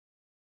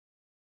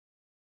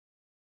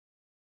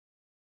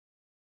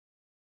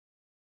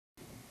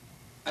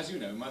As you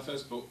know, my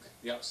first book,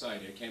 The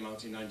Outsider, came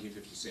out in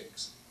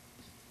 1956.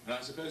 And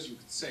I suppose you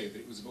could say that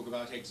it was a book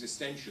about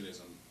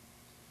existentialism.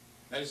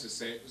 That is to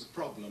say, it was a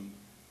problem,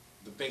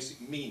 the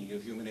basic meaning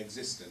of human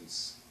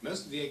existence.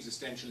 Most of the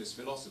existentialist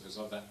philosophers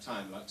of that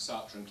time, like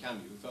Sartre and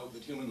Camus, felt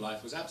that human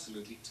life was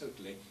absolutely,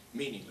 totally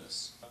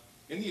meaningless.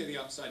 In the year The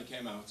Outsider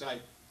came out, I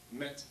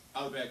met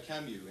Albert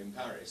Camus in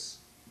Paris,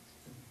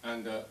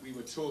 and we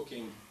were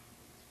talking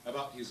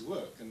about his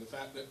work and the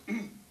fact that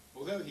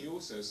although he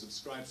also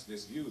subscribes to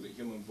this view that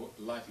human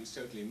life is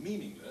totally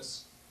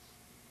meaningless,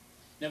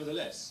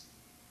 nevertheless,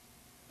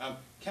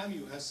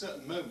 Camus has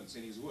certain moments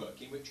in his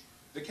work in which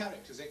the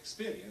characters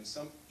experience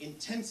some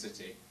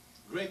intensity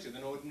greater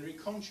than ordinary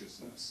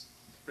consciousness.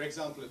 For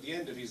example, at the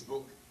end of his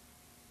book,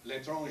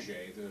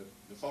 L'étranger,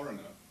 the foreigner,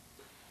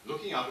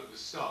 looking out at the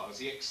stars,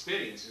 he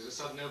experiences a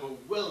sudden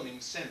overwhelming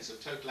sense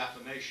of total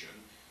affirmation,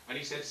 and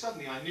he said,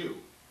 suddenly I knew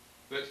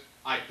that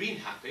I'd been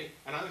happy,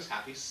 and I was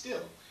happy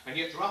still. And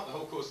yet throughout the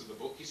whole course of the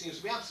book, he seems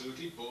to be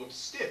absolutely bored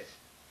stiff.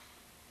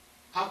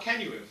 How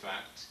can you, in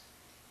fact,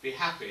 be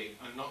happy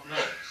and not know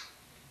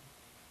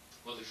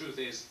it? Well, the truth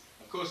is,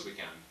 of course we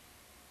can.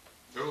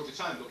 We're all the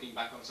time looking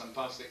back on some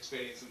past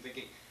experience and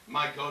thinking,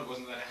 my God,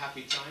 wasn't that a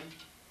happy time?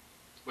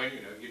 When,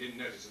 you know, you didn't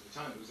notice at the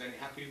time it was any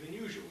happier than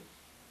usual.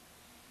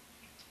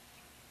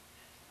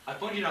 I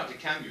pointed out to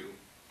Camus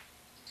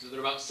that there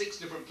are about 6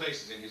 different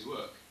places in his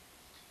work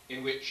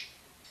in which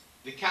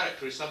the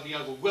character is suddenly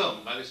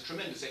overwhelmed by this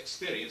tremendous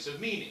experience of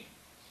meaning.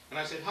 And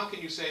I said, how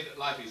can you say that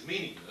life is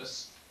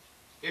meaningless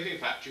if in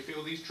fact you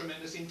feel these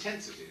tremendous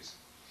intensities?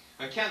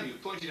 And Camus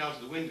pointed out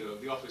of the window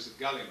of the office of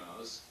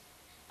Gallima's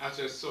at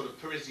a sort of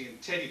Parisian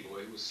teddy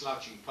boy who was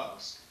slouching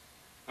past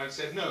and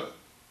said, no,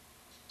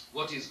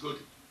 what is good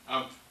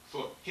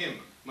for him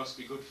must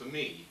be good for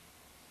me,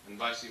 and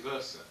vice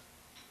versa.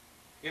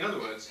 In other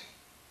words,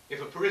 if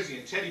a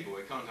Parisian teddy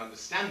boy can't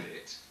understand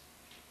it,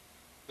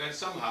 then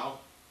somehow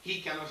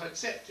he cannot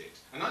accept it.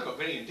 And I got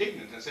very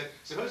indignant and said,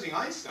 supposing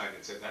Einstein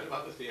had said that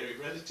about the theory of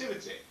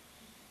relativity.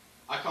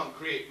 I can't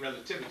create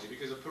relativity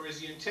because a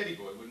Parisian teddy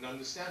boy wouldn't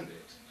understand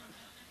it.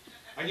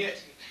 And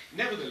yet,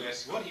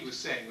 nevertheless, what he was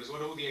saying was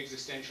what all the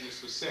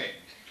existentialists were saying,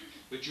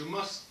 that you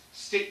must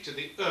stick to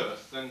the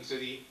earth and to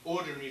the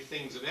ordinary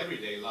things of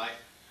everyday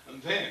life, and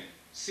then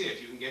see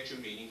if you can get your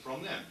meaning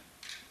from them.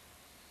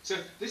 So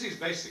this is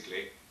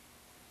basically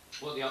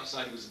what The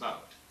Outsider was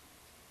about.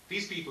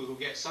 These people who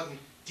get sudden,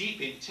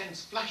 deep,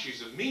 intense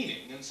flashes of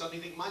meaning and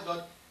suddenly think, my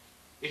God,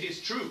 it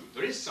is true,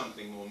 there is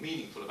something more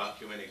meaningful about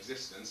human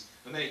existence,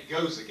 and then it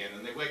goes again,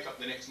 and they wake up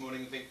the next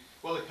morning and think,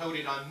 well, how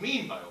did I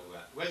mean by all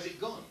that? Where's it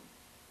gone?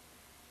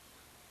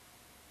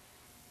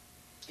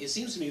 It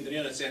seems to me that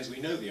in a sense we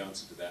know the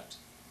answer to that.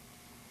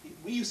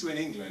 We used to in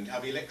England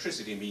have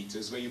electricity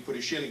meters where you put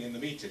a shilling in the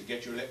meter to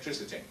get your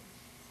electricity.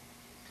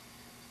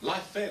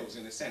 Life fails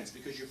in a sense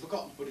because you've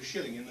forgotten to put a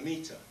shilling in the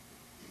meter.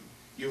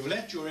 You've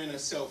let your inner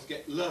self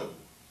get low.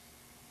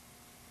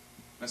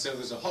 And so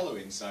there's a hollow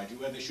inside you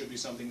where there should be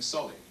something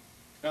solid.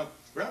 Now,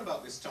 around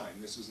about this time,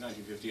 this was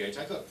 1958,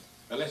 I got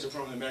a letter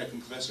from an American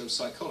professor of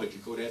psychology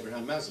called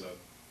Abraham Maslow.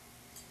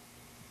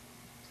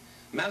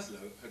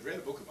 Maslow had read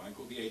a book of mine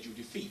called The Age of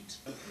Defeat.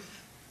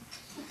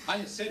 I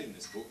had said in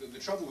this book that the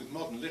trouble with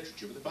modern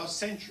literature for the past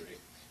century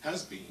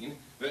has been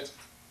that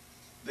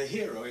the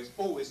hero is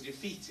always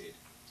defeated.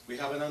 We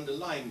have an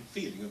underlying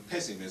feeling of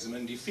pessimism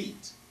and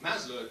defeat.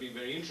 Maslow had been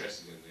very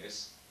interested in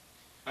this,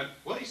 and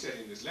what he said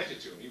in this letter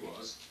to me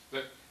was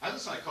that as a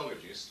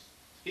psychologist,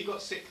 he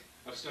got sick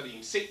of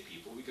studying sick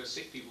people because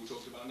sick people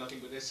talked about nothing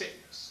but their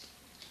sickness.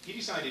 He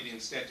decided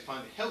instead to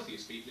find the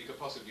healthiest people he could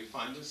possibly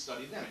find and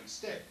study them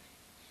instead.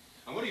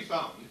 And what he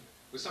found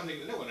was something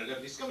that no one had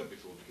ever discovered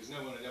before, because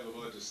no one had ever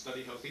bothered to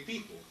study healthy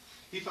people.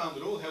 He found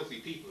that all healthy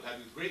people had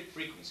with great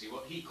frequency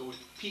what he called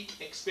peak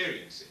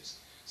experiences.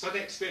 Such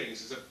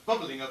experiences of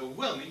bubbling,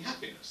 overwhelming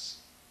happiness.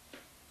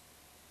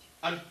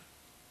 And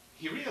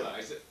he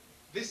realized that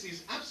this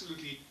is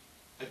absolutely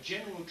a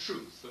general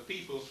truth for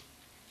people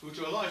who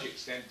to a large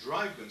extent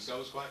drive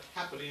themselves quite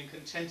happily and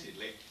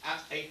contentedly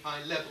at a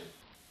high level.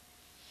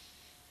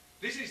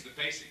 This is the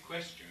basic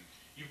question.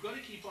 You've got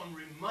to keep on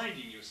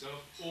reminding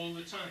yourself all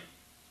the time.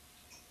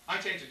 I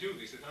tend to do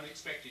this at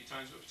unexpected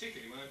times, but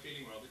particularly when I'm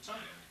feeling rather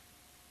tired.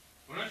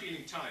 When I'm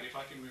feeling tired, if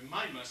I can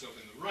remind myself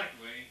in the right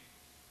way,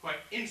 quite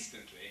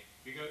instantly,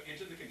 you go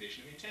into the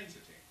condition of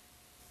intensity.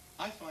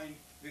 I find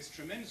this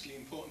tremendously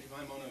important if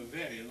I'm on a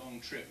very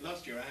long trip.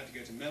 Last year I had to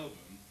go to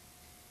Melbourne,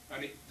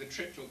 and the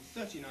trip took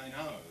 39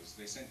 hours.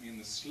 They sent me in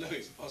the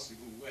slowest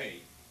possible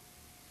way.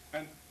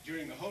 And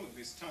during the whole of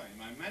this time,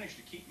 I managed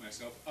to keep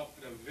myself up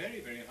at a very,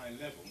 very high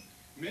level,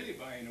 merely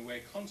by, in a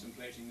way,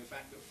 contemplating the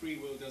fact that free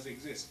will does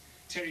exist.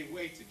 Terry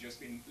Waite had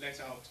just been let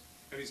out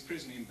of his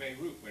prison in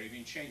Beirut, where he'd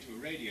been chained to a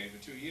radiator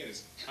for 2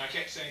 years. I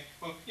kept saying,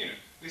 well, you know,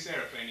 this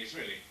aeroplane is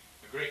really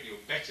a great deal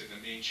better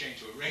than being chained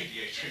to a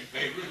radiator in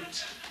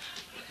Beirut.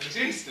 And it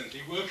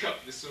instantly woke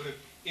up this sort of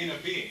inner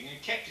being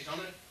and kept it on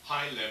a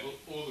high level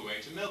all the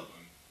way to Melbourne.